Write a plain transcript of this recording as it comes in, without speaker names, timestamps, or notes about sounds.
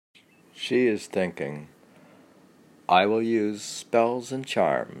She is thinking, I will use spells and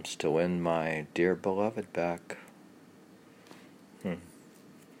charms to win my dear beloved back.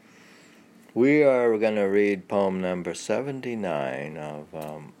 We are going to read poem number 79 of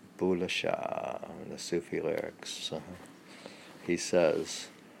Bullhe Shah, the Sufi lyrics. He says,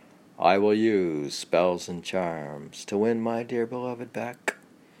 I will use spells and charms to win my dear beloved back.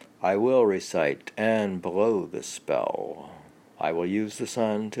 I will recite and blow the spell. I will use the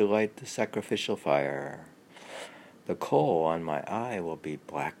sun to light the sacrificial fire. The coal on my eye will be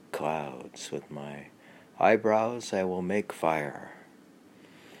black clouds. With my eyebrows I will make fire.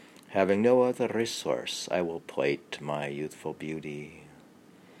 Having no other resource, I will plate my youthful beauty.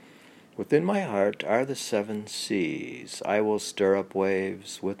 Within my heart are the 7 seas. I will stir up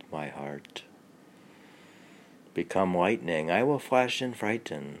waves with my heart. Become lightning, I will flash and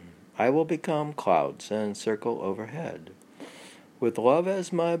frighten. I will become clouds and circle overhead. With love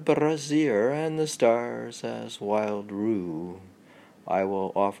as my brazier and the stars as wild rue, I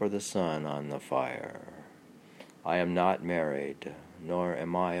will offer the sun on the fire. I am not married, nor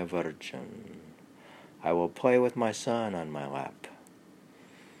am I a virgin. I will play with my son on my lap.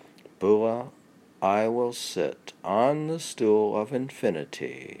 Bullhe, I will sit on the stool of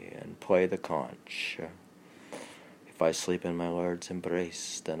infinity and play the conch. If I sleep in my Lord's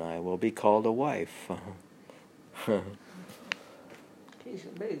embrace, then I will be called a wife. He's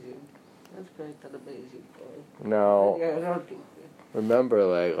amazing. That's quite an amazing poem. Now, Yeah, remember,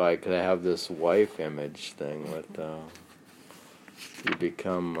 like they have this wife image thing with you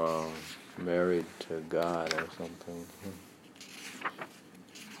become married to God or something.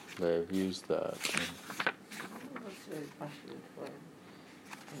 They've used that. that's very passionate for him.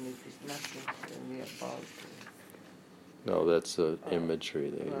 And it is not necessarily about No, that's the imagery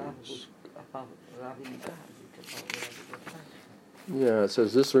they use. about loving God. It's about loving God. Yeah, it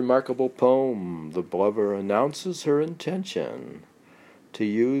says, this remarkable poem, the lover announces her intention to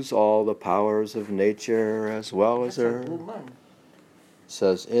use all the powers of nature as well as her...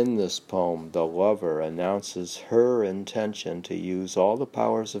 Says in this poem, the lover announces her intention to use all the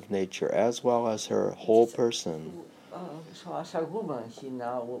powers of nature as well as her whole person. So as a woman, she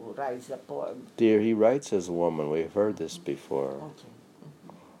now writes the poem. Dear, he writes as a woman. We've heard this before. Okay.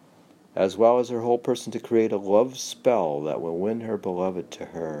 As well as her whole person, to create a love spell that will win her beloved to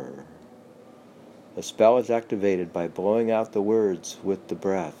her. The spell is activated by blowing out the words with the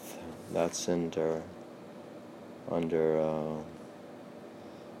breath. That's under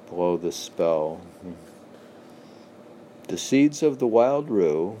blow the spell. The seeds of the wild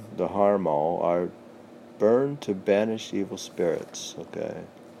rue, the harmal, are burned to banish evil spirits. Okay.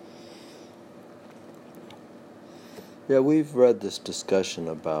 Yeah, we've read this discussion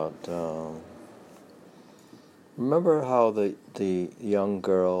about. Remember how the young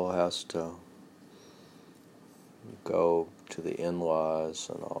girl has to go to the in-laws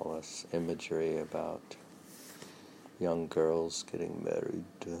and all this imagery about young girls getting married.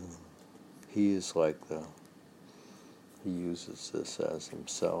 He is like he uses this as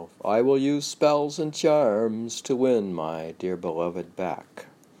himself. I will use spells and charms to win my dear beloved back.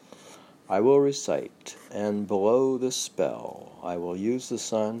 I will recite and blow the spell. I will use the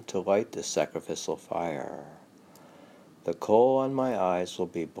sun to light the sacrificial fire. The coal on my eyes will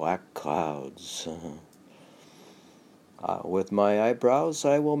be black clouds. With my eyebrows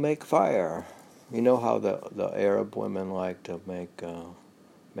I will make fire. You know how the Arab women like to make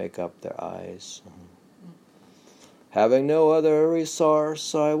up their eyes. Having no other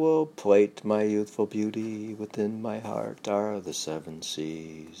resource, I will plate my youthful beauty. Within my heart are the 7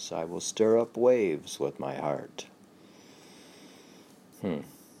 seas. I will stir up waves with my heart.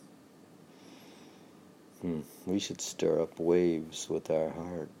 We should stir up waves with our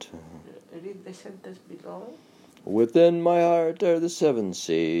heart. Read the sentence below. Within my heart are the 7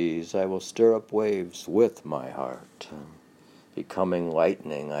 seas. I will stir up waves with my heart. Becoming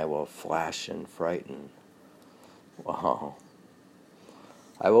lightning, I will flash and frighten. Wow.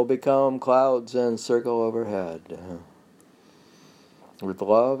 I will become clouds and circle overhead. With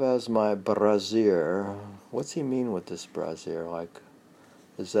love as my brazier. What's he mean with this brazier? Like,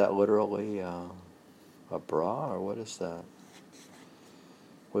 is that literally a bra, or what is that?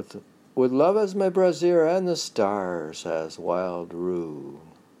 With love as my brazier and the stars as wild rue,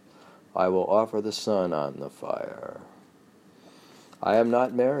 I will offer the sun on the fire. I am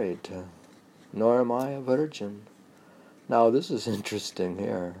not married, nor am I a virgin. Now, this is interesting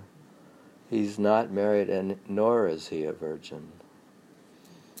here. He's not married, and nor is he a virgin.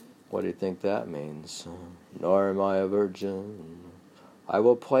 What do you think that means? Nor am I a virgin. I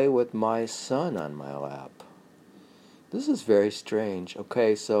will play with my son on my lap. This is very strange.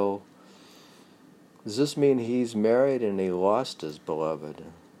 Okay, so Does this mean he's married and he lost his beloved?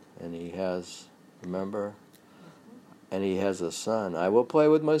 And he has, remember? And he has a son. I will play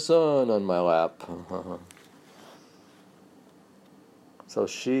with my son on my lap. So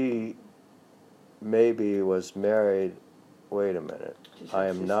she maybe was married. Wait a minute. I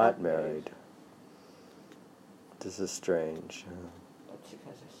am not married. This is strange. But she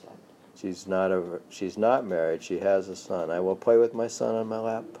has a son. She's not married. She has a son. I will play with my son on my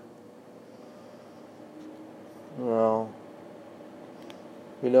lap. Well,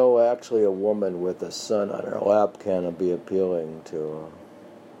 actually a woman with a son on her lap can be appealing to,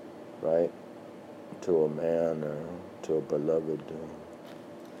 right? To a man or to a beloved.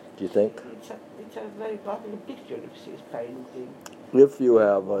 Do you think? It's a very lovely picture if she's painting. If you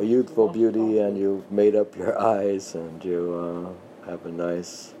have a youthful beauty and you've made up your eyes and you have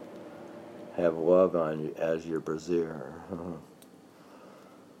love on you as your brassiere.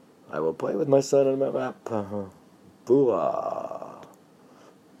 I will play with my son on my lap. Bullhe.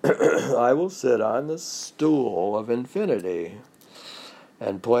 I will sit on the stool of infinity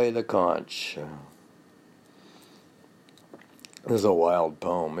and play the conch. This is a wild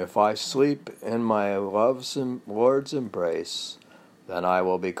poem. If I sleep in my Lord's embrace, then I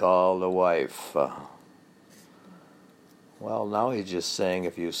will be called a wife. Well, now he's just saying,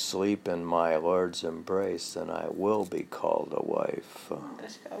 if you sleep in my Lord's embrace, then I will be called a wife.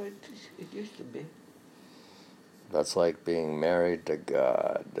 That's how it used to be. That's like being married to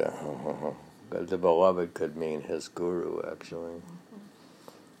God. The beloved could mean his guru, actually.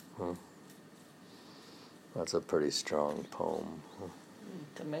 That's a pretty strong poem.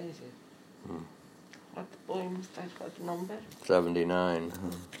 It's amazing. What poem is that? What number? 79.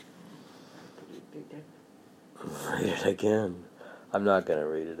 Pretty big. Read it again. I'm not going to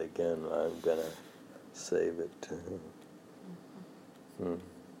read it again. I'm going to save it.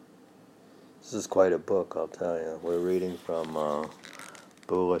 This is quite a book, I'll tell you. We're reading from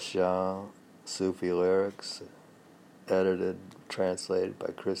Bullhe Shah Sufi lyrics, edited, translated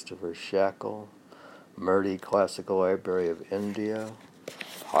by Christopher Shackle, Murty Classical Library of India,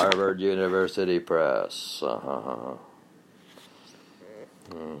 Harvard University Press.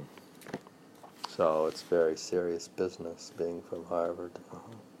 So it's very serious business being from Harvard.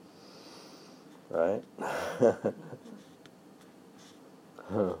 Right?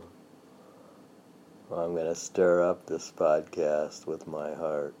 Well, I'm going to stir up this podcast with my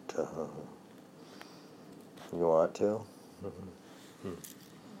heart. You want to?